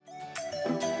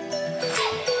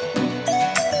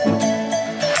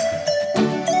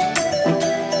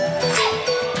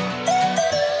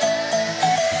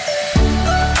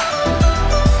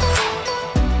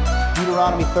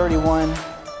31.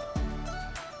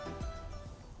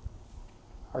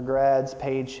 Our grads,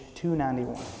 page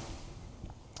 291.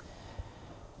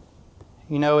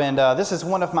 This is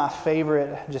one of my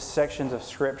favorite just sections of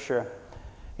Scripture.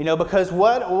 Because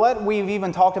what we've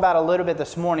even talked about a little bit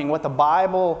this morning, what the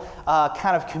Bible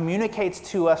kind of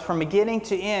communicates to us from beginning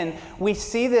to end, we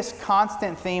see this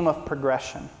constant theme of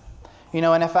progression.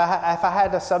 And if I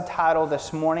had to subtitle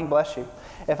this morning, bless you,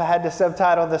 if I had to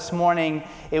subtitle this morning,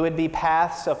 it would be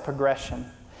Paths of Progression.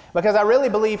 Because I really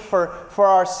believe for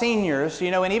our seniors,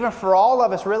 and even for all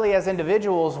of us really as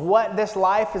individuals, what this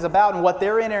life is about and what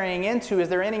they're entering into is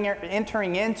they're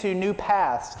entering into new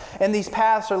paths. And these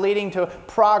paths are leading to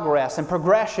progress and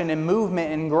progression and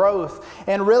movement and growth.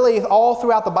 And really all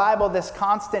throughout the Bible, this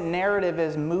constant narrative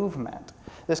is movement.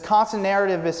 This constant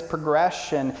narrative is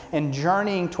progression and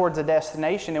journeying towards a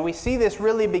destination. And we see this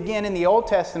really begin in the Old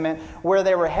Testament where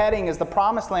they were heading as the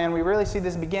Promised Land. We really see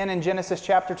this begin in Genesis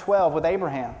chapter 12 with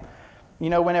Abraham.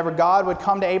 Whenever God would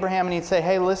come to Abraham and he'd say,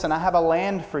 hey, listen, I have a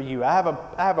land for you. I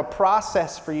have a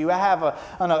process for you. I have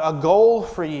a goal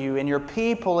for you and your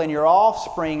people and your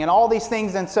offspring and all these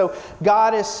things. And so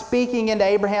God is speaking into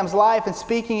Abraham's life and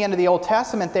speaking into the Old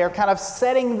Testament there, kind of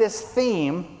setting this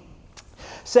theme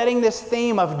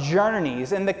of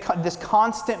journeys and this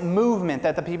constant movement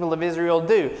that the people of Israel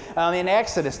do. In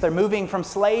Exodus, they're moving from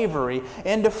slavery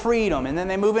into freedom, and then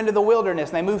they move into the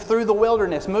wilderness, and they move through the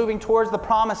wilderness, moving towards the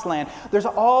Promised Land. There's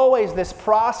always this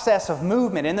process of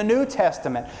movement. In the New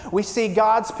Testament, we see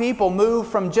God's people move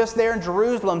from just there in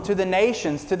Jerusalem to the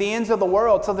nations, to the ends of the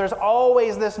world. So there's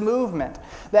always this movement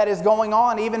that is going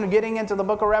on, even getting into the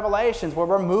book of Revelations, where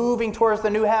we're moving towards the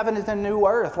new heaven and the new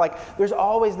earth. There's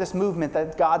always this movement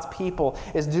that God's people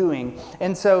is doing.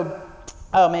 And so,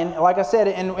 and like I said,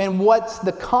 and what's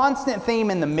the constant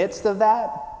theme in the midst of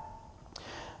that?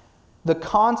 The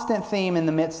constant theme in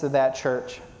the midst of that,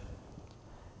 church,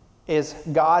 is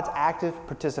God's active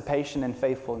participation and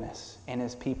faithfulness in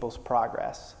His people's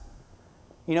progress.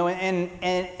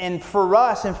 And for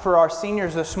us and for our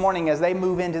seniors this morning, as they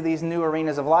move into these new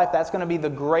arenas of life, that's going to be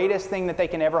the greatest thing that they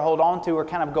can ever hold on to or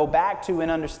kind of go back to in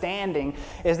understanding,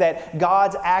 is that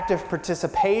God's active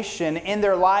participation in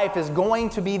their life is going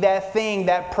to be that thing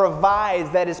that provides,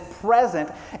 that is present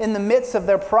in the midst of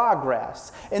their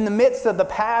progress, in the midst of the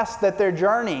past that they're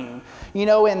journeying.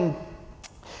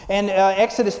 And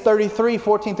Exodus 33,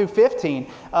 14 through 15,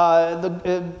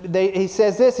 he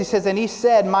says this, he says, and he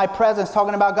said, my presence,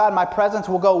 talking about God, my presence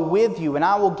will go with you and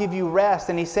I will give you rest.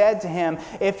 And he said to him,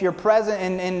 if your presence,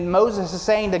 and Moses is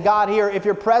saying to God here, if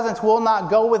your presence will not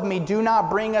go with me, do not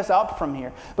bring us up from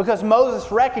here. Because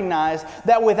Moses recognized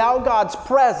that without God's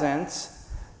presence,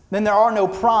 then there are no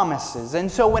promises. And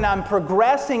so when I'm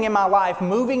progressing in my life,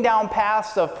 moving down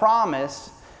paths of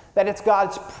promise, that it's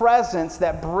God's presence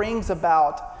that brings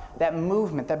about that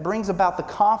movement, that brings about the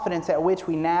confidence at which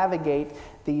we navigate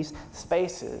these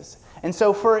spaces. And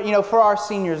so for our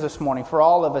seniors this morning, for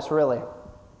all of us really,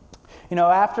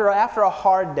 after a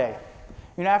hard day,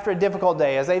 after a difficult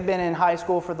day, as they've been in high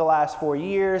school for the last 4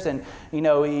 years, and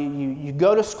you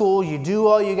go to school, you do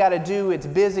all you got to do, it's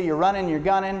busy, you're running, you're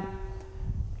gunning.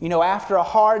 After a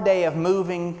hard day of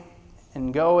moving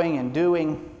and going and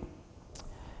doing,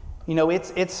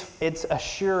 it's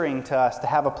assuring to us to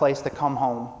have a place to come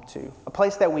home to, a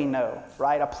place that we know,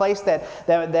 right? A place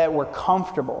that we're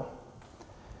comfortable.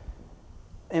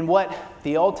 And what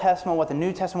the Old Testament, what the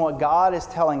New Testament, what God is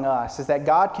telling us is that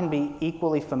God can be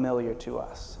equally familiar to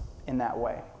us in that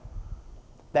way.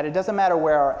 That it doesn't matter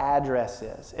where our address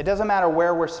is. It doesn't matter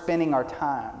where we're spending our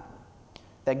time.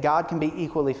 That God can be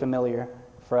equally familiar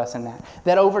for us in that.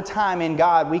 That over time in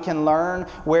God, we can learn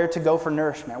where to go for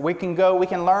nourishment. We can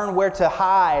learn where to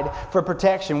hide for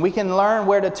protection. We can learn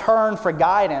where to turn for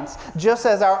guidance. Just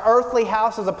as our earthly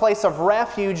house is a place of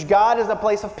refuge, God is a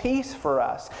place of peace for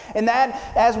us. And that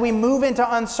as we move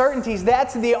into uncertainties,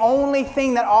 that's the only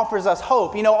thing that offers us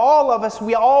hope. All of us,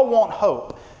 we all want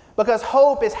hope. Because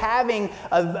hope is having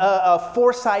a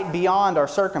foresight beyond our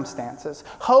circumstances.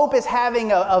 Hope is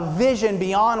having a vision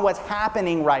beyond what's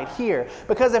happening right here.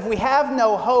 Because if we have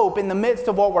no hope in the midst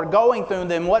of what we're going through,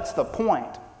 then what's the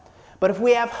point? But if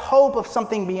we have hope of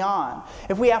something beyond,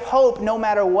 if we have hope no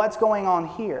matter what's going on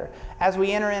here, as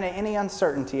we enter into any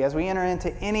uncertainty, as we enter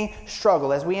into any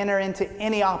struggle, as we enter into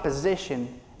any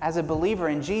opposition, as a believer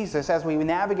in Jesus, as we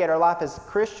navigate our life as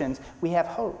Christians, we have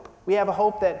hope. We have a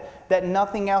hope that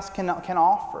nothing else can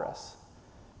offer us.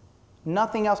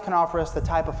 Nothing else can offer us the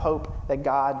type of hope that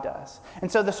God does.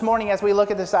 And so this morning, as we look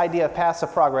at this idea of paths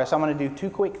of progress, I'm going to do two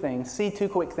quick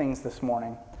things this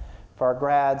morning for our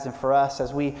grads and for us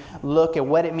as we look at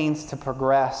what it means to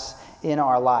progress in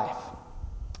our life.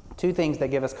 Two things that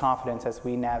give us confidence as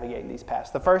we navigate these paths.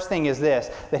 The first thing is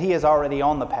this, that He is already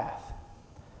on the path.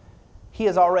 He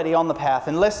is already on the path.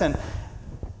 And listen,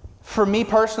 for me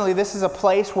personally, this is a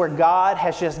place where God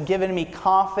has just given me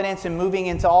confidence in moving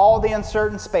into all the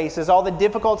uncertain spaces, all the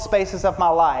difficult spaces of my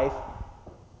life.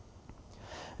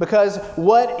 Because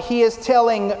what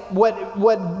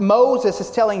Moses is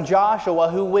telling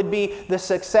Joshua, who would be the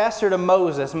successor to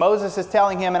Moses, Moses is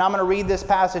telling him, and I'm going to read this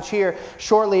passage here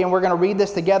shortly, and we're going to read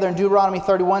this together in Deuteronomy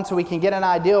 31 so we can get an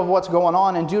idea of what's going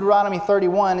on. In Deuteronomy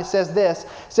 31, it says this, it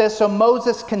says, "So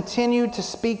Moses continued to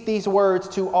speak these words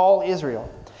to all Israel.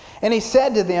 And he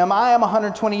said to them, I am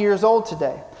 120 years old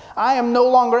today. I am no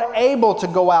longer able to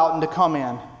go out and to come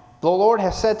in. The Lord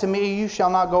has said to me, you shall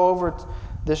not go over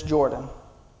this Jordan."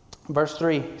 Verse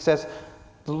 3 says,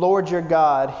 "The Lord your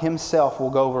God Himself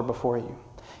will go over before you.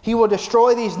 He will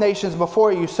destroy these nations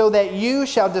before you, so that you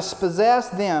shall dispossess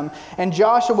them, and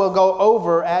Joshua will go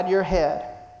over at your head."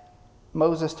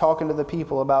 Moses talking to the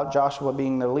people about Joshua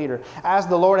being their leader. "As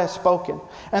the Lord has spoken.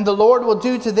 And the Lord will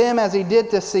do to them as He did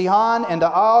to Sihon and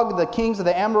to Og, the kings of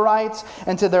the Amorites,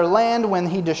 and to their land when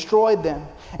He destroyed them.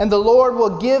 And the Lord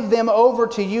will give them over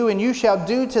to you, and you shall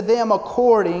do to them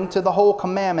according to the whole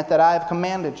commandment that I have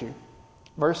commanded you."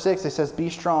 Verse 6, it says, "Be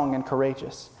strong and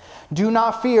courageous. Do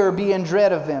not fear or be in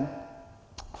dread of them.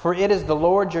 For it is the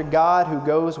Lord your God who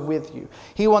goes with you.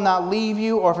 He will not leave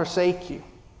you or forsake you."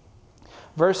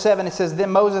 Verse 7, it says,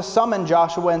 "Then Moses summoned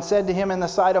Joshua and said to him in the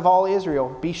sight of all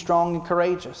Israel, Be strong and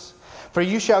courageous. For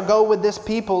you shall go with this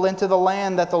people into the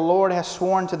land that the Lord has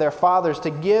sworn to their fathers to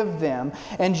give them,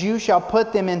 and you shall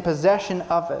put them in possession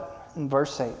of it." In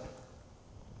verse 8,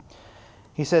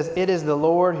 he says, "It is the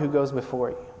Lord who goes before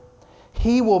you.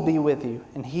 He will be with you,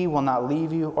 and He will not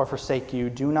leave you or forsake you.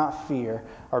 Do not fear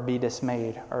or be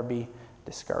dismayed or be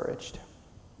discouraged."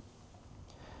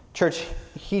 Church,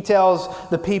 he tells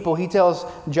the people, he tells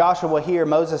Joshua here,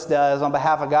 Moses does, on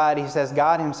behalf of God, he says,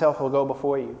 God Himself will go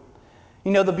before you.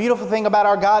 You know, the beautiful thing about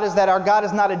our God is that our God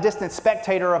is not a distant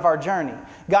spectator of our journey.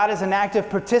 God is an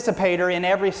active participator in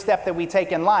every step that we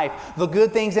take in life, the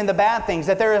good things and the bad things,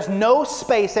 that there is no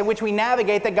space at which we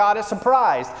navigate that God is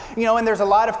surprised. You know, and there's a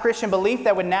lot of Christian belief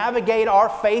that would navigate our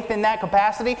faith in that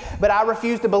capacity, but I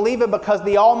refuse to believe it because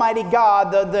the Almighty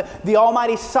God, the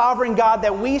Almighty Sovereign God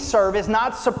that we serve is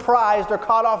not surprised or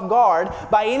caught off guard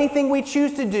by anything we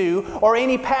choose to do or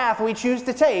any path we choose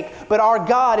to take, but our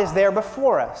God is there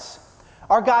before us.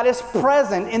 Our God is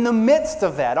present in the midst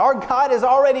of that. Our God has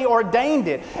already ordained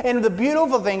it. And the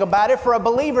beautiful thing about it for a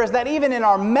believer is that even in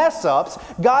our mess-ups,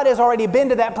 God has already been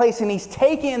to that place and He's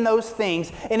taking those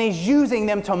things and He's using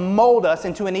them to mold us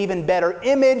into an even better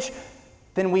image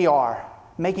than we are,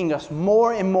 making us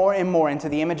more and more and more into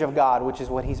the image of God, which is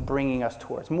what He's bringing us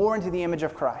towards, more into the image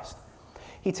of Christ.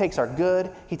 He takes our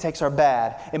good, He takes our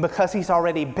bad, and because He's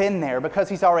already been there, because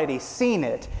He's already seen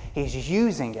it, He's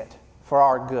using it for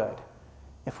our good.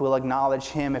 If we'll acknowledge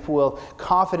Him, if we'll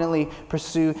confidently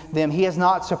pursue them. He is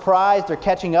not surprised or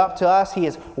catching up to us. He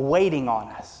is waiting on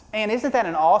us. And isn't that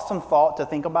an awesome thought to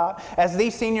think about? As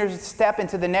these seniors step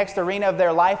into the next arena of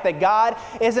their life, that God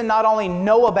isn't not only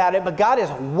know about it, but God is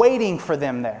waiting for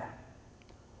them there.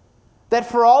 That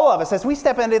for all of us, as we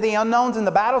step into the unknowns and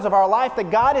the battles of our life, that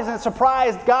God isn't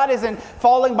surprised, God isn't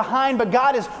falling behind, but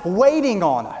God is waiting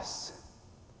on us.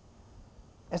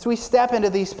 As we step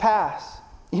into these paths,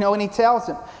 you know, and He tells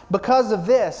them, because of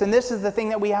this, and this is the thing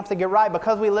that we have to get right,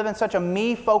 because we live in such a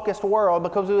me-focused world,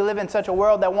 because we live in such a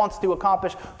world that wants to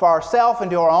accomplish for ourselves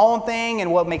and do our own thing and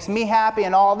what makes me happy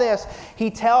and all this, He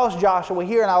tells Joshua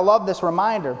here, and I love this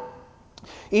reminder,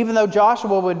 even though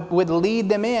Joshua would lead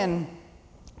them in,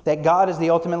 that God is the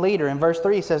ultimate leader. In verse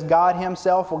 3, He says, God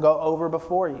Himself will go over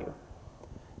before you.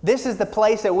 This is the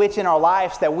place at which in our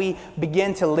lives that we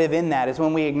begin to live in that, is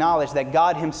when we acknowledge that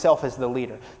God Himself is the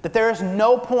leader. That there is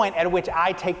no point at which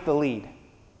I take the lead.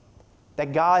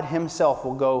 That God Himself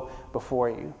will go before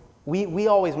you. We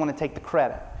always want to take the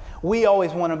credit. We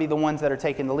always want to be the ones that are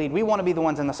taking the lead. We want to be the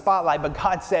ones in the spotlight, but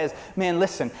God says, man,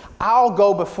 listen, I'll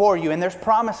go before you. And there's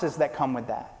promises that come with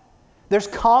that. There's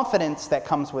confidence that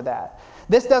comes with that.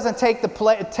 This doesn't take the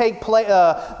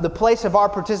place of our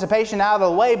participation out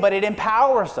of the way, but it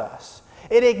empowers us.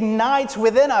 It ignites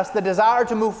within us the desire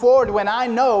to move forward when I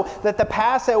know that the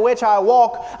path at which I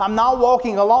walk, I'm not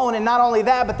walking alone. And not only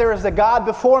that, but there is a God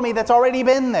before me that's already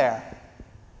been there.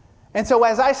 And so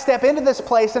as I step into this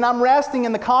place and I'm resting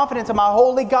in the confidence of my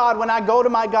holy God, when I go to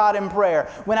my God in prayer,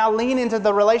 when I lean into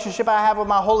the relationship I have with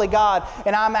my holy God,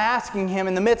 and I'm asking Him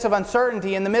in the midst of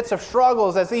uncertainty, in the midst of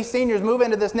struggles, as these seniors move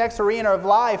into this next arena of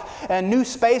life, and new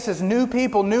spaces, new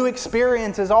people, new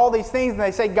experiences, all these things, and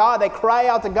they say, God, they cry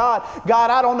out to God, God,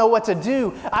 I don't know what to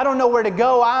do. I don't know where to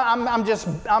go. I'm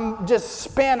just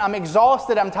spent. I'm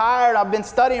exhausted. I'm tired. I've been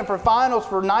studying for finals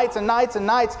for nights and nights and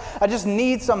nights. I just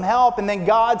need some help. And then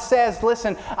God says,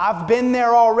 listen, I've been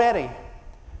there already.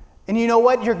 And you know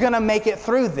what? You're going to make it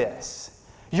through this.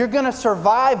 You're going to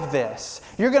survive this.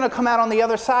 You're going to come out on the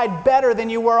other side better than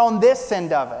you were on this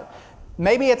end of it.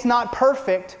 Maybe it's not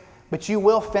perfect, but you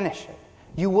will finish it.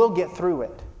 You will get through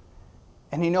it.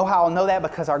 And you know how I'll know that?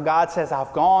 Because our God says,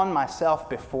 I've gone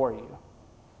myself before you.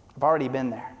 I've already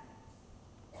been there.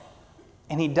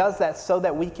 And He does that so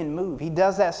that we can move. He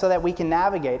does that so that we can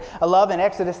navigate. I love in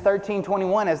Exodus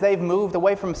 13:21, as they've moved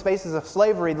away from spaces of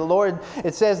slavery, the Lord,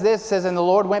 it says this, it says, and the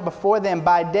Lord went before them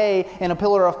by day in a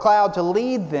pillar of cloud to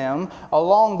lead them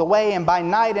along the way, and by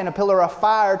night in a pillar of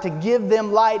fire to give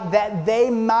them light that they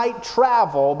might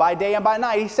travel by day and by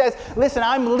night. He says, listen,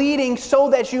 I'm leading so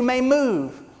that you may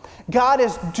move. God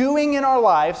is doing in our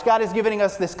lives, God is giving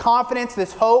us this confidence,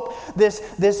 this hope,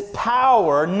 this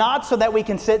power, not so that we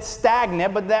can sit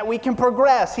stagnant, but that we can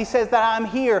progress. He says that I'm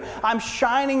here, I'm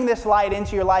shining this light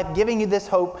into your life, giving you this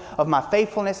hope of my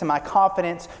faithfulness and my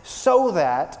confidence so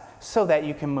that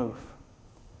you can move.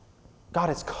 God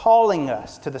is calling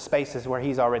us to the spaces where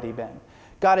He's already been.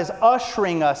 God is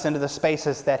ushering us into the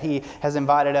spaces that He has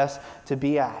invited us to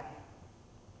be at.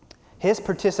 His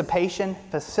participation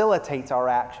facilitates our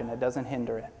action. It doesn't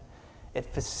hinder it. It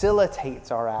facilitates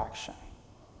our action.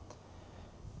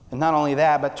 And not only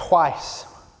that, but twice.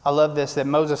 I love this, that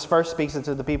Moses first speaks it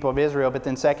to the people of Israel, but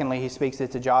then secondly, he speaks it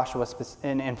to Joshua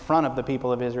in front of the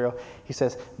people of Israel. He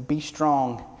says, be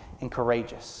strong and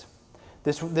courageous.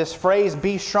 This phrase,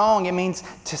 be strong, it means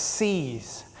to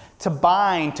seize, to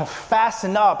bind, to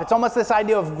fasten up. It's almost this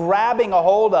idea of grabbing a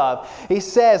hold of. He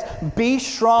says, be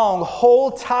strong,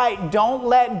 hold tight, don't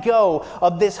let go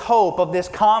of this hope, of this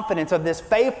confidence, of this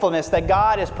faithfulness that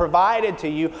God has provided to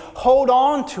you. Hold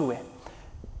on to it.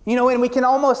 You know, and we can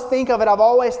almost think of it, I've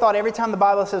always thought every time the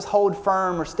Bible says hold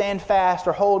firm or stand fast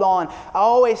or hold on, I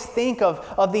always think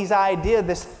of these ideas,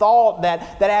 this thought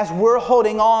that as we're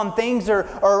holding on, things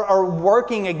are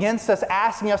working against us,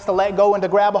 asking us to let go and to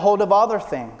grab a hold of other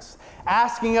things.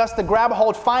 Asking us to grab a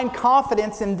hold, find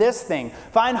confidence in this thing,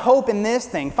 find hope in this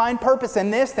thing, find purpose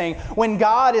in this thing, when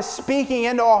God is speaking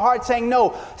into our hearts saying,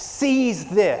 no, seize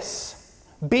this.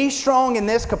 Be strong in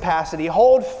this capacity.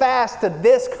 Hold fast to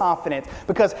this confidence,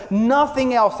 because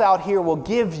nothing else out here will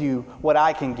give you what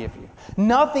I can give you.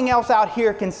 Nothing else out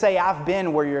here can say, I've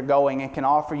been where you're going, and can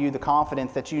offer you the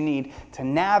confidence that you need to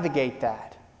navigate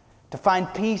that, to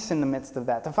find peace in the midst of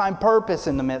that, to find purpose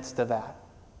in the midst of that.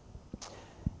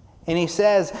 And he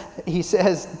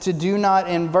says to do not,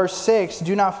 in verse 6,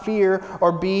 do not fear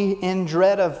or be in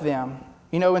dread of them.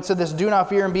 You know, and so this do not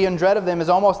fear and be in dread of them is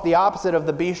almost the opposite of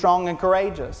the be strong and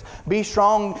courageous. Be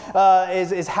strong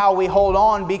is how we hold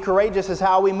on. Be courageous is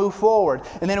how we move forward.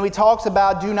 And then he talks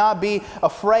about do not be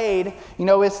afraid. You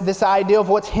know, it's this idea of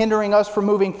what's hindering us from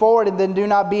moving forward. And then do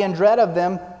not be in dread of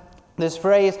them. This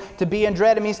phrase, to be in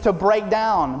dread, it means to break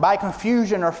down by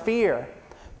confusion or fear.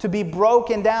 To be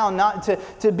broken down, not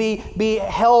to be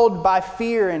held by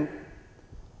fear. And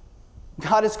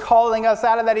God is calling us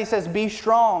out of that. He says, be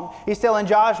strong. He's telling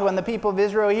Joshua and the people of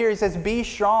Israel here, he says, be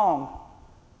strong.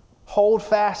 Hold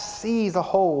fast, seize a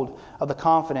hold of the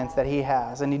confidence that He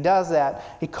has. And He does that.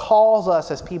 He calls us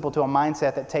as people to a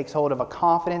mindset that takes hold of a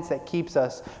confidence that keeps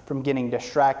us from getting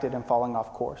distracted and falling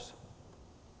off course.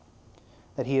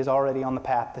 That He is already on the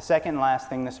path. The second and last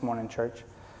thing this morning, church,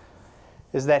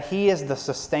 is that He is the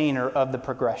sustainer of the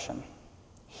progression.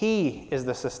 He is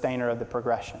the sustainer of the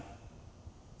progression.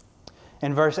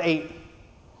 In verse 8,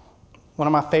 one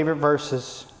of my favorite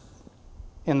verses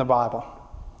in the Bible,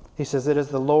 he says, it is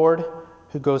the Lord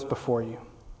who goes before you.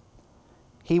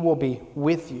 He will be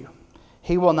with you.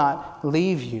 He will not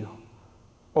leave you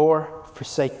or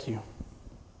forsake you.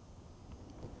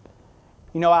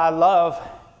 You know, I love,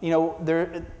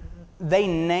 they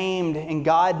named and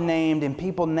God named and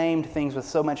people named things with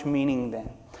so much meaning then.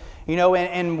 You know,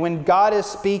 and when God is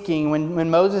speaking, when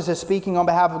Moses is speaking on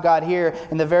behalf of God here,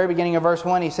 in the very beginning of verse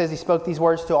 1, he says he spoke these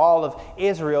words to all of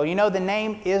Israel. You know, the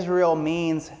name Israel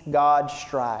means God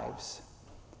strives.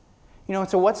 You know, and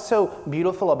so what's so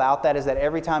beautiful about that is that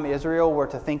every time Israel were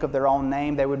to think of their own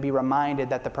name, they would be reminded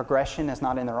that the progression is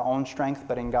not in their own strength,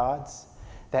 but in God's.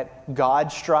 that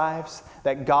God strives,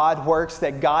 that God works,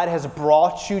 that God has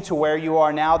brought you to where you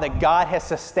are now, that God has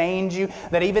sustained you,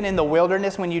 that even in the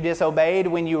wilderness when you disobeyed,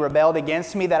 when you rebelled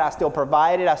against me, that I still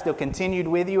provided, I still continued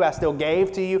with you, I still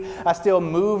gave to you, I still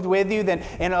moved with you.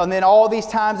 And then all these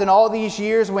times and all these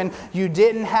years when you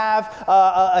didn't have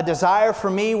a desire for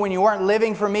me, when you weren't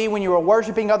living for me, when you were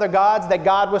worshiping other gods, that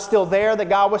God was still there, that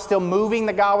God was still moving,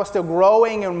 that God was still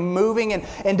growing and moving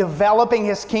and developing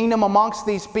His kingdom amongst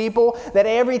these people, that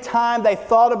every time they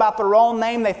thought about their own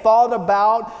name, they thought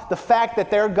about the fact that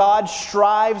their God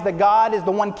strives, that God is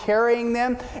the one carrying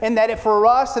them, and that for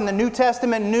us in the New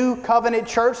Testament, New Covenant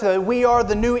Church, that we are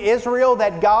the new Israel,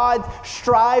 that God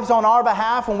strives on our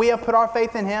behalf when we have put our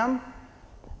faith in Him,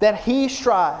 that He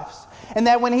strives. And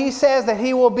that when He says that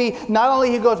He will be, not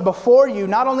only He goes before you,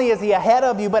 not only is He ahead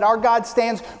of you, but our God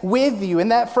stands with you. And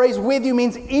that phrase with you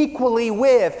means equally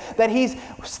with, that He's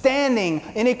standing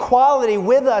in equality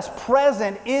with us,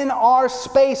 present in our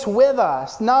space with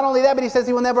us. Not only that, but He says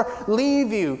He will never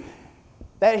leave you,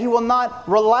 that He will not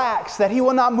relax, that He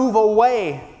will not move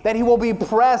away, that He will be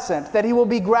present, that He will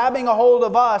be grabbing a hold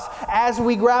of us as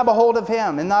we grab a hold of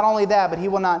Him. And not only that, but He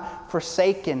will not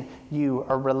forsaken you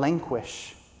or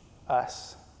relinquish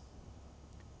us.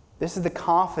 This is the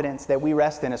confidence that we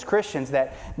rest in as Christians,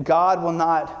 that God will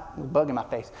not, bug in my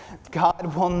face,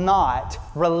 God will not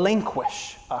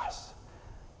relinquish us.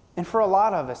 And for a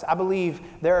lot of us, I believe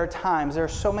there are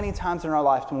so many times in our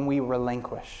life when we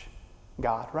relinquish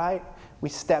God, right? We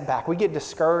step back, we get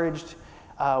discouraged,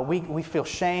 we feel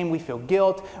shame, we feel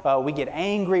guilt, we get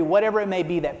angry, whatever it may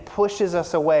be that pushes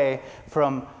us away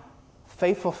from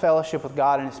faithful fellowship with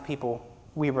God and His people,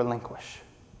 we relinquish.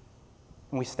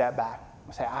 And we step back.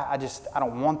 We say, I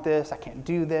don't want this. I can't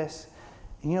do this.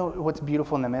 And you know what's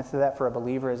beautiful in the midst of that for a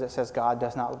believer is it says God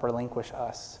does not relinquish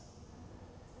us.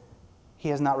 He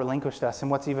has not relinquished us. And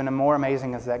what's even more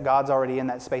amazing is that God's already in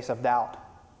that space of doubt.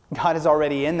 God is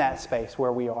already in that space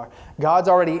where we are. God's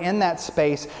already in that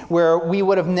space where we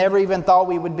would have never even thought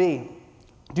we would be.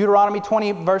 Deuteronomy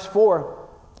 20 verse 4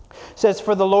 says,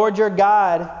 "For the Lord your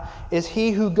God is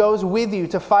He who goes with you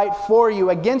to fight for you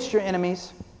against your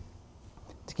enemies,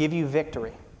 to give you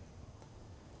victory."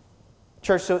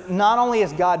 Church, so not only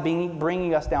is God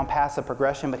bringing us down paths of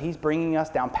progression, but He's bringing us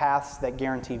down paths that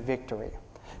guarantee victory.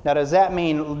 Now, does that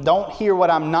mean, don't hear what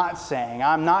I'm not saying?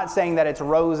 I'm not saying that it's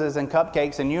roses and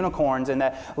cupcakes and unicorns and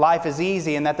that life is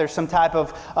easy and that there's some type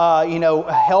of,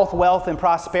 health, wealth, and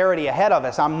prosperity ahead of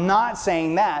us. I'm not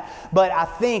saying that. But I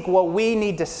think what we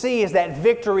need to see is that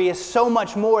victory is so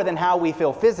much more than how we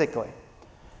feel physically.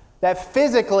 That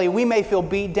physically we may feel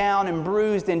beat down and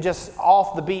bruised and just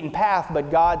off the beaten path,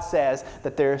 but God says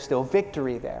that there is still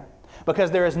victory there.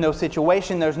 Because there is no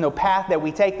situation, there's no path that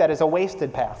we take that is a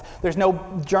wasted path. There's no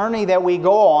journey that we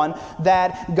go on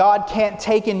that God can't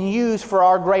take and use for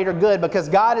our greater good, because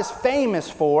God is famous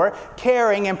for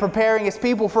caring and preparing His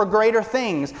people for greater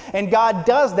things. And God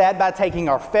does that by taking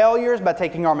our failures, by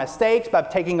taking our mistakes, by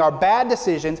taking our bad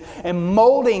decisions and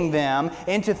molding them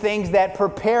into things that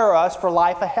prepare us for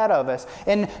life ahead of us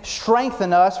and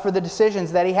strengthen us for the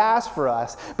decisions that He has for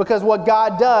us. Because what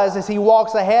God does is He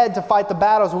walks ahead to fight the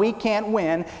battles we can't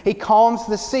win. He calms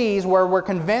the seas where we're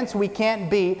convinced we can't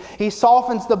beat. He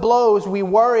softens the blows we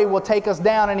worry will take us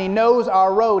down, and He knows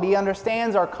our road. He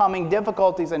understands our coming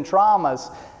difficulties and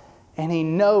traumas, and He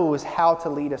knows how to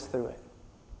lead us through it.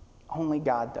 Only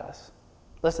God does.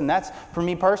 Listen, that's for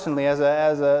me personally as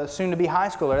a soon-to-be high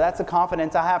schooler, that's the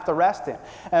confidence I have to rest in.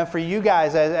 And for you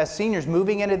guys as seniors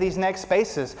moving into these next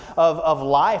spaces of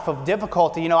life, of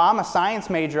difficulty, I'm a science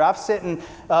major. I've sit in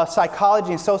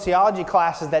psychology and sociology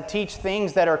classes that teach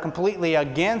things that are completely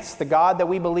against the God that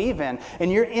we believe in.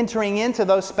 And you're entering into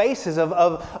those spaces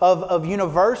of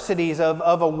universities,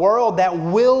 of a world that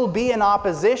will be in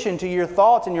opposition to your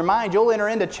thoughts and your mind. You'll enter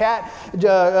into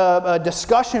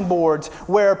discussion boards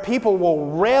where people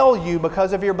will rail you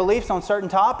because of your beliefs on certain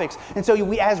topics. And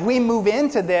so as we move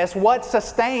into this, what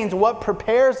sustains, what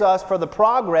prepares us for the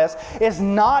progress is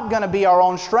not going to be our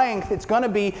own strength. It's going to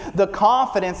be the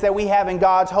confidence that we have in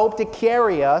God's hope to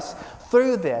carry us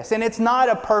through this. And it's not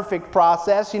a perfect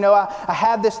process. I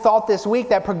had this thought this week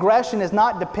that progression is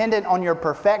not dependent on your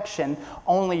perfection,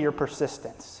 only your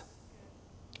persistence.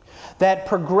 That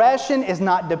progression is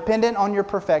not dependent on your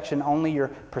perfection, only your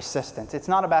persistence. It's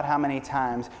not about how many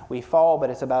times we fall,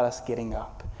 but it's about us getting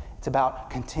up. It's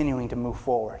about continuing to move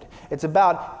forward. It's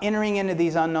about entering into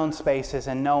these unknown spaces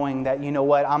and knowing that,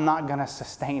 I'm not going to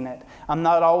sustain it. I'm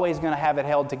not always going to have it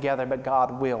held together, but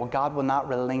God will. God will not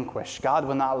relinquish. God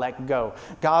will not let go.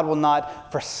 God will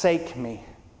not forsake me.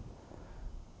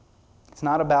 It's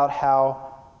not about how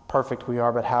perfect we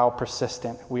are, but how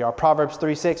persistent we are. Proverbs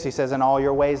 3:6 says, in all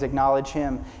your ways acknowledge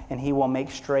him, and he will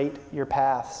make straight your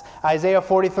paths. Isaiah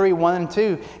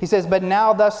 43:1-2, he says, but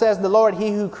now thus says the Lord,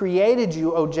 he who created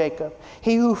you, O Jacob,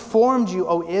 he who formed you,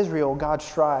 O Israel, God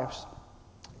strives.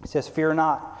 He says, fear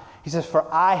not. He says,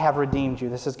 for I have redeemed you.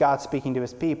 This is God speaking to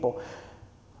his people.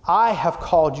 I have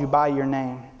called you by your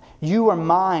name. You are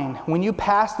mine. When you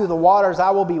pass through the waters, I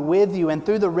will be with you, and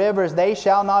through the rivers, they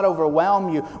shall not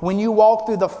overwhelm you. When you walk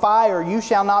through the fire, you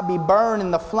shall not be burned,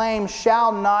 and the flame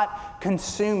shall not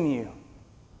consume you.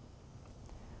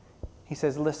 He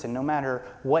says, listen, no matter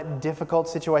what difficult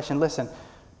situation, listen,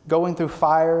 going through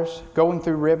fires, going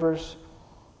through rivers,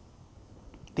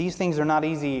 these things are not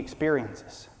easy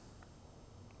experiences.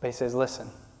 But he says, listen,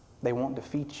 they won't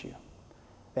defeat you.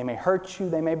 They may hurt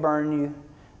you, they may burn you,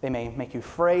 they may make you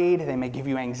afraid, they may give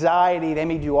you anxiety, they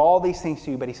may do all these things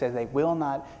to you, but he says they will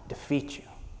not defeat you.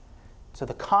 So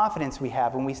the confidence we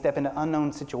have when we step into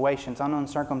unknown situations, unknown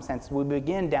circumstances, we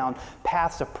begin down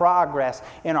paths of progress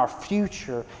in our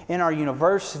future, in our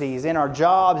universities, in our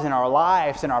jobs, in our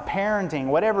lives, in our parenting,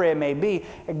 whatever it may be.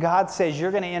 God says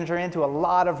you're going to enter into a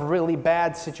lot of really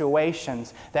bad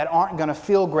situations that aren't going to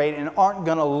feel great and aren't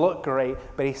going to look great,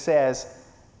 but he says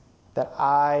that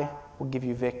I will give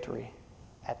you victory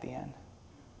at the end.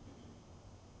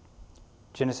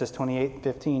 Genesis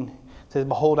 28:15 says,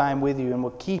 behold, I am with you and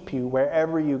will keep you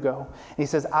wherever you go. And he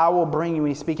says, I will bring you, and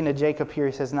he's speaking to Jacob here,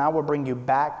 he says, and I will bring you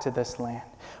back to this land.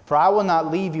 For I will not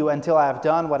leave you until I have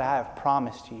done what I have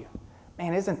promised you.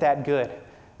 Man, isn't that good?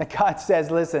 That God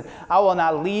says, listen, I will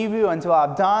not leave you until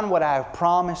I've done what I have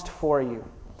promised for you.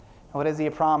 And what has he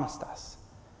promised us?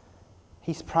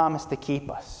 He's promised to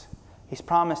keep us. He's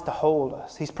promised to hold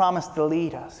us. He's promised to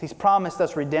lead us. He's promised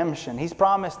us redemption. He's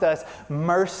promised us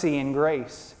mercy and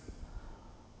grace.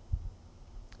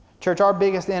 Church, our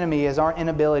biggest enemy is our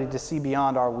inability to see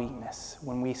beyond our weakness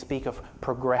when we speak of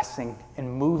progressing and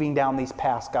moving down these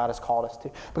paths God has called us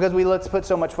to. Because let's put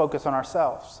so much focus on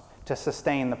ourselves to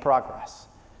sustain the progress.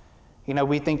 You know,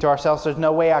 we think to ourselves, there's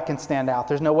no way I can stand out.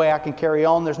 There's no way I can carry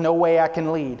on. There's no way I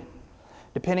can lead.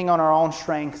 Depending on our own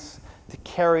strengths, to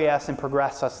carry us and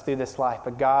progress us through this life.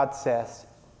 But God says,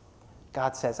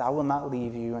 I will not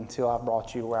leave you until I've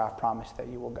brought you where I've promised that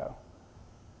you will go.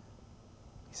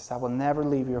 He says, I will never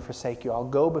leave you or forsake you. I'll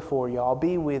go before you. I'll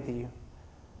be with you.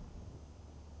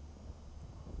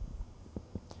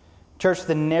 Church,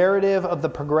 the narrative of the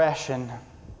progression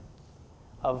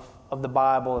of the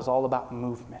Bible is all about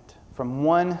movement from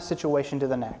one situation to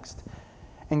the next.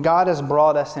 And God has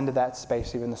brought us into that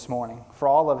space even this morning. For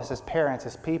all of us as parents,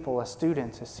 as people, as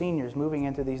students, as seniors moving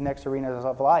into these next arenas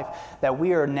of life, that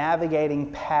we are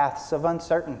navigating paths of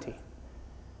uncertainty.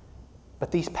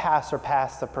 But these paths are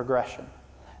paths of progression.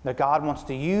 That God wants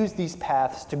to use these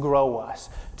paths to grow us,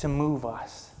 to move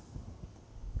us.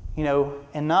 You know,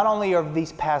 and not only are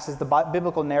these paths is the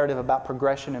biblical narrative about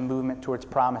progression and movement towards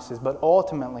promises, but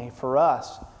ultimately for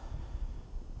us,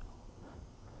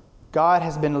 God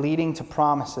has been leading to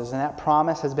promises, and that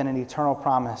promise has been an eternal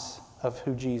promise of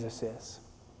who Jesus is,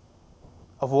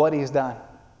 of what He's done.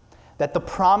 That the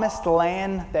promised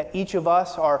land that each of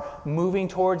us are moving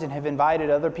towards and have invited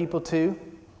other people to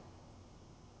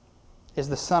is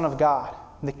the Son of God,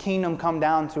 the kingdom come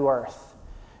down to earth.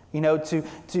 You know,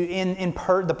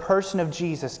 the person of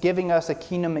Jesus, giving us a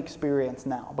kingdom experience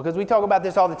now. Because we talk about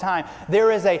this all the time.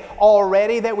 There is a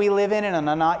already that we live in and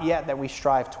a not yet that we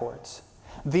strive towards.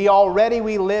 The already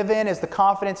we live in is the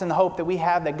confidence and the hope that we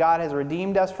have that God has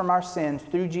redeemed us from our sins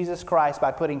through Jesus Christ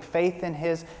by putting faith in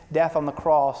His death on the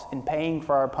cross and paying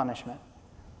for our punishment.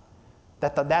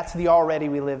 That's the already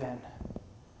we live in.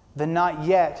 The not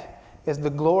yet is the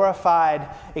glorified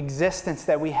existence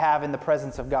that we have in the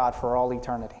presence of God for all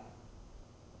eternity.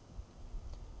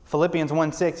 Philippians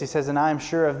 1:6, he says, and I am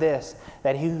sure of this,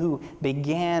 that He who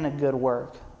began a good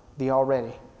work, the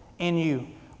already, in you,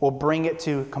 will bring it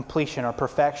to completion or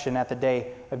perfection at the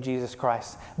day of Jesus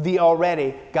Christ. The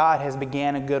already, God has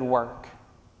began a good work.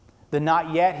 The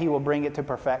not yet, He will bring it to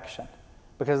perfection.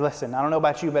 Because listen, I don't know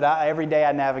about you, but every day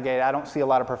I navigate, I don't see a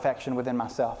lot of perfection within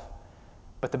myself.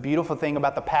 But the beautiful thing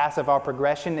about the path of our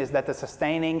progression is that the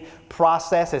sustaining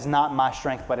process is not my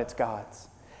strength, but it's God's.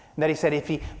 And that He said if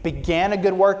He began a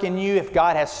good work in you, if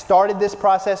God has started this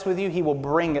process with you, He will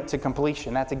bring it to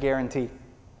completion. That's a guarantee.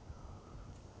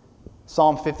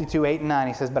 Psalm 52:8-9,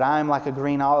 he says, but I am like a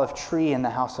green olive tree in the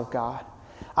house of God.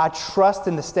 I trust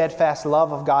in the steadfast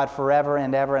love of God forever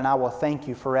and ever, and I will thank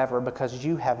you forever because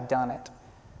you have done it.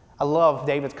 I love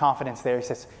David's confidence there. He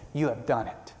says, you have done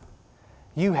it.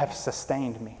 You have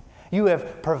sustained me. You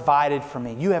have provided for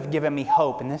me. You have given me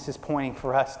hope. And this is pointing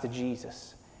for us to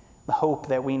Jesus, the hope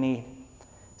that we need.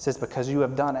 says, because you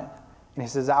have done it. And he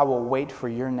says, I will wait for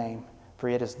your name, for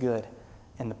it is good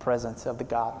in the presence of the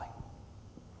godly.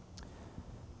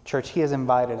 Church, he has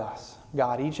invited us.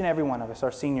 God, each and every one of us,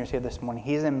 our seniors here this morning,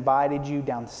 he has invited you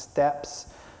down steps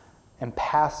and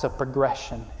paths of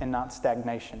progression and not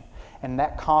stagnation. And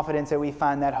that confidence that we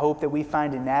find, that hope that we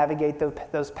find to navigate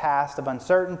those paths of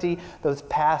uncertainty, those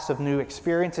paths of new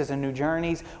experiences and new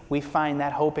journeys, we find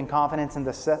that hope and confidence and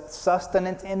the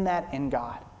sustenance in that in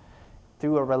God.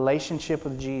 Through a relationship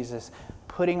with Jesus,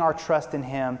 putting our trust in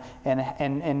him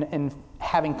and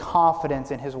having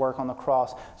confidence in his work on the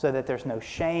cross, so that there's no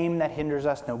shame that hinders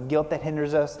us, no guilt that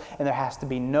hinders us, and there has to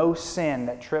be no sin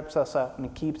that trips us up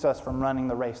and keeps us from running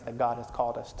the race that God has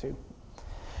called us to.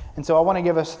 And so I want to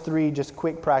give us 3 just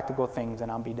quick practical things,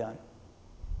 and I'll be done.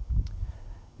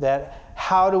 That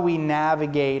how do we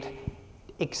navigate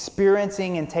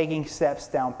experiencing and taking steps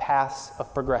down paths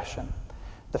of progression?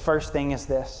 The first thing is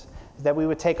this, is that we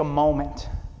would take a moment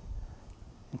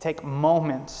and take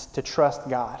moments to trust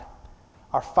God,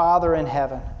 our Father in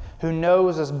heaven, who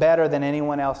knows us better than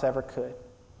anyone else ever could.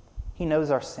 He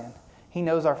knows our sin. He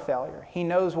knows our failure. He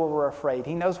knows where we're afraid.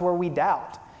 He knows where we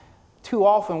doubt. Too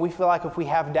often we feel like if we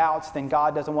have doubts, then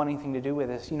God doesn't want anything to do with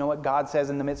us. You know what God says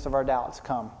in the midst of our doubts?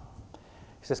 Come.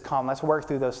 He says, come, let's work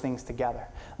through those things together.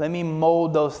 Let me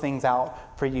mold those things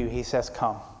out for you. He says,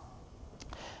 come.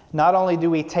 Not only do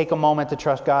we take a moment to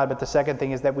trust God, but the second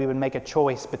thing is that we would make a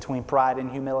choice between pride and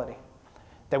humility.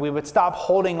 That we would stop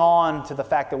holding on to the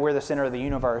fact that we're the center of the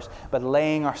universe, but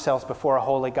laying ourselves before a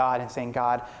holy God and saying,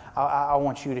 God, I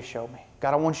want you to show me.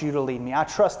 God, I want you to lead me. I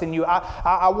trust in you.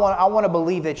 I want to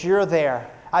believe that you're there.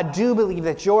 I do believe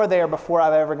that you're there before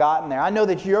I've ever gotten there. I know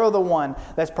that you're the one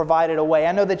that's provided a way.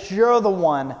 I know that you're the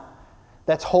one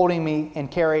that's holding me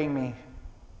and carrying me.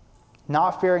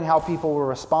 Not fearing how people will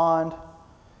respond,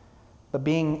 but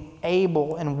being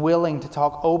able and willing to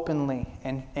talk openly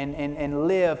and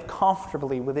live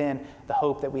comfortably within the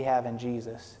hope that we have in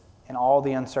Jesus in all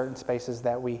the uncertain spaces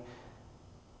that we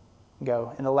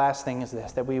go. And the last thing is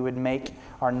this, that we would make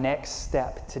our next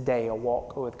step today a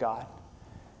walk with God.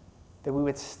 That we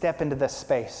would step into this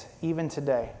space, even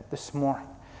today, this morning,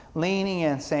 leaning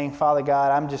in, saying, Father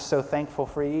God, I'm just so thankful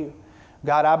for you.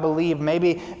 God, I believe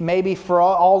maybe for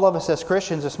all of us as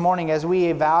Christians this morning, as we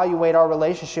evaluate our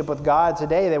relationship with God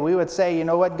today, that we would say, you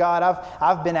know what, God,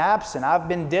 I've been absent. I've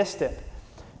been distant.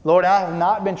 Lord, I have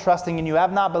not been trusting in you.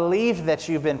 I've not believed that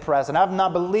you've been present. I've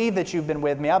not believed that you've been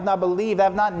with me. I've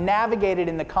not navigated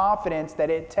in the confidence that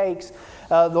it takes,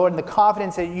 Lord, and the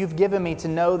confidence that you've given me to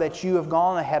know that you have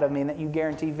gone ahead of me and that you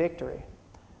guarantee victory.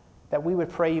 That we would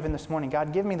pray even this morning,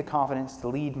 God, give me the confidence to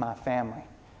lead my family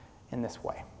in this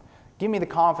way. Give me the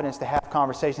confidence to have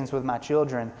conversations with my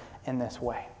children in this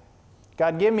way.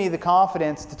 God, give me the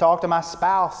confidence to talk to my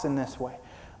spouse in this way.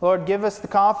 Lord, give us the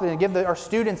confidence, give our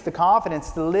students the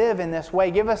confidence to live in this way.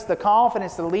 Give us the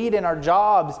confidence to lead in our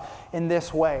jobs in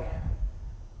this way.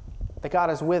 That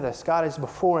God is with us, God is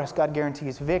before us, God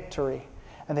guarantees victory,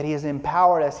 and that He has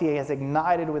empowered us, He has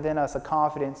ignited within us a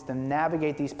confidence to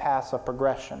navigate these paths of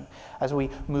progression as we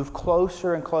move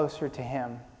closer and closer to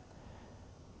Him.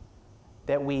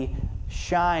 That we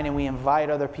shine and we invite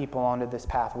other people onto this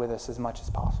path with us as much as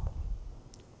possible.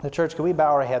 The church, can we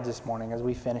bow our heads this morning as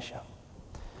we finish up?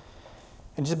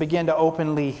 And just begin to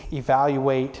openly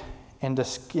evaluate and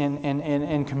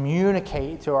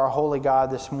communicate to our holy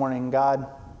God this morning. God,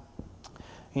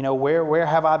 you know, where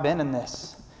have I been in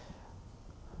this?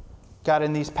 God,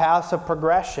 in these paths of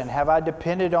progression, have I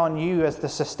depended on you as the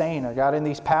sustainer? God, in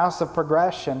these paths of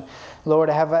progression, Lord,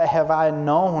 have I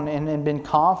known and been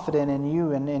confident in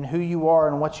you and in who you are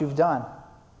and what you've done?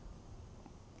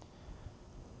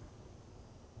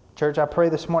 Church, I pray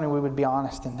this morning we would be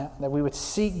honest in that we would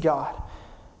seek God,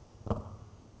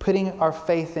 putting our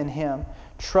faith in Him,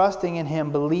 trusting in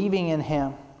Him, believing in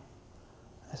Him.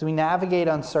 As we navigate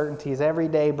uncertainties, every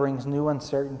day brings new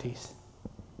uncertainties.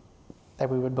 That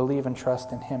we would believe and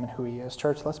trust in Him and who He is.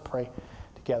 Church, let's pray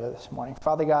together this morning.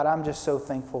 Father God, I'm just so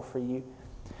thankful for you.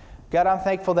 God, I'm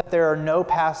thankful that there are no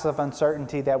paths of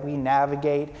uncertainty that we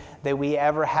navigate, that we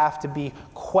ever have to be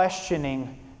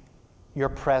questioning your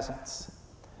presence.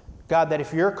 God, that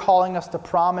if you're calling us to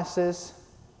promises,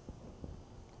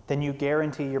 then you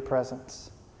guarantee your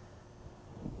presence.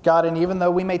 God, and even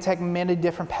though we may take many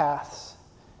different paths,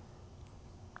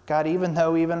 God, even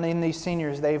though even in these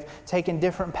seniors, they've taken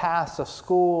different paths of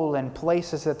school and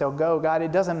places that they'll go, God,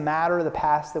 it doesn't matter the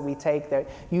paths that we take, that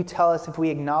you tell us if we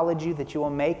acknowledge you that you will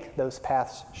make those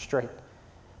paths straight,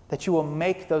 that you will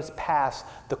make those paths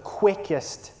the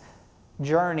quickest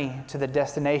journey to the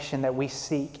destination that we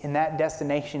seek, and that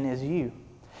destination is you.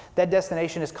 That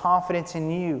destination is confidence in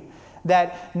you.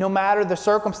 That no matter the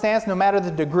circumstance, no matter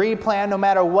the degree plan, no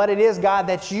matter what it is, God,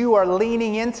 that you are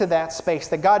leaning into that space.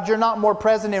 That God, you're not more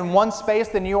present in one space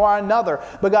than you are another.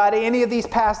 But God, any of these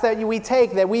paths that we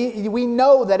take, that we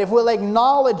know that if we'll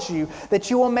acknowledge you,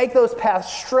 that you will make those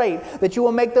paths straight, that you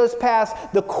will make those paths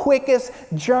the quickest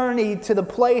journey to the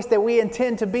place that we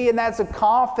intend to be. And that's a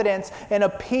confidence and a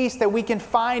peace that we can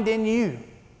find in you.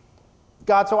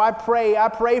 God, so I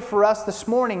pray for us this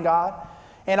morning, God,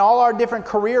 in all our different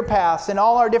career paths, in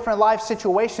all our different life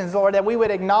situations, Lord, that we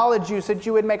would acknowledge you so that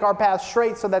you would make our path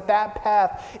straight so that that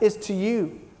path is to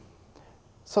you.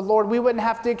 So, Lord, we wouldn't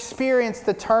have to experience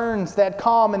the turns that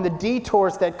come and the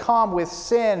detours that come with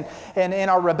sin and in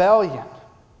our rebellion.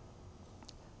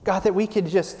 God, that we could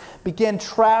just begin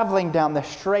traveling down the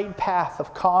straight path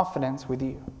of confidence with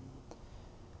you.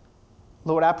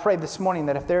 Lord, I pray this morning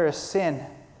that if there is sin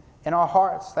in our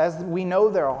hearts, as we know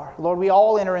there are. Lord, we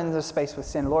all enter into this space with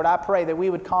sin. Lord, I pray that we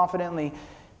would confidently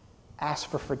ask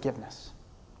for forgiveness.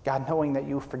 God, knowing that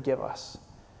you forgive us.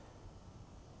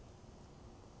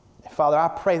 Father, I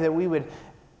pray that we would,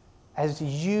 as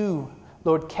you,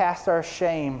 Lord, cast our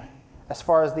shame as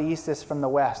far as the east is from the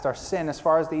west, our sin as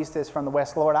far as the east is from the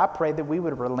west. Lord, I pray that we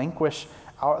would relinquish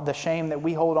the shame that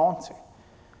we hold on to.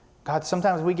 God,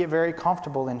 sometimes we get very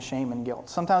comfortable in shame and guilt.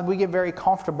 Sometimes we get very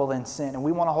comfortable in sin and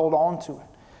we want to hold on to it.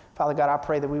 Father God, I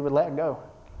pray that we would let go.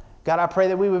 God, I pray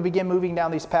that we would begin moving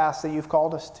down these paths that you've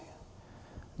called us to.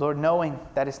 Lord, knowing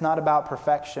that it's not about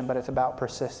perfection, but it's about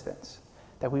persistence.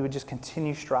 That we would just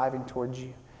continue striving towards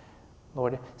you.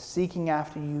 Lord, seeking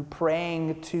after you,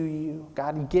 praying to you.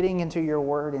 God, getting into your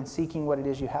word and seeking what it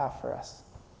is you have for us.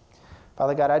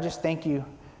 Father God, I just thank you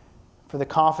for the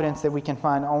confidence that we can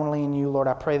find only in you, Lord.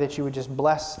 I pray that you would just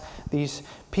bless these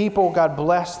people. God,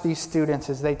 bless these students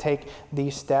as they take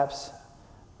these steps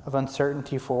of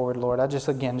uncertainty forward, Lord. I just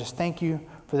thank you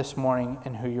for this morning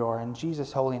and who you are. In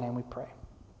Jesus' holy name we pray.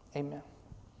 Amen.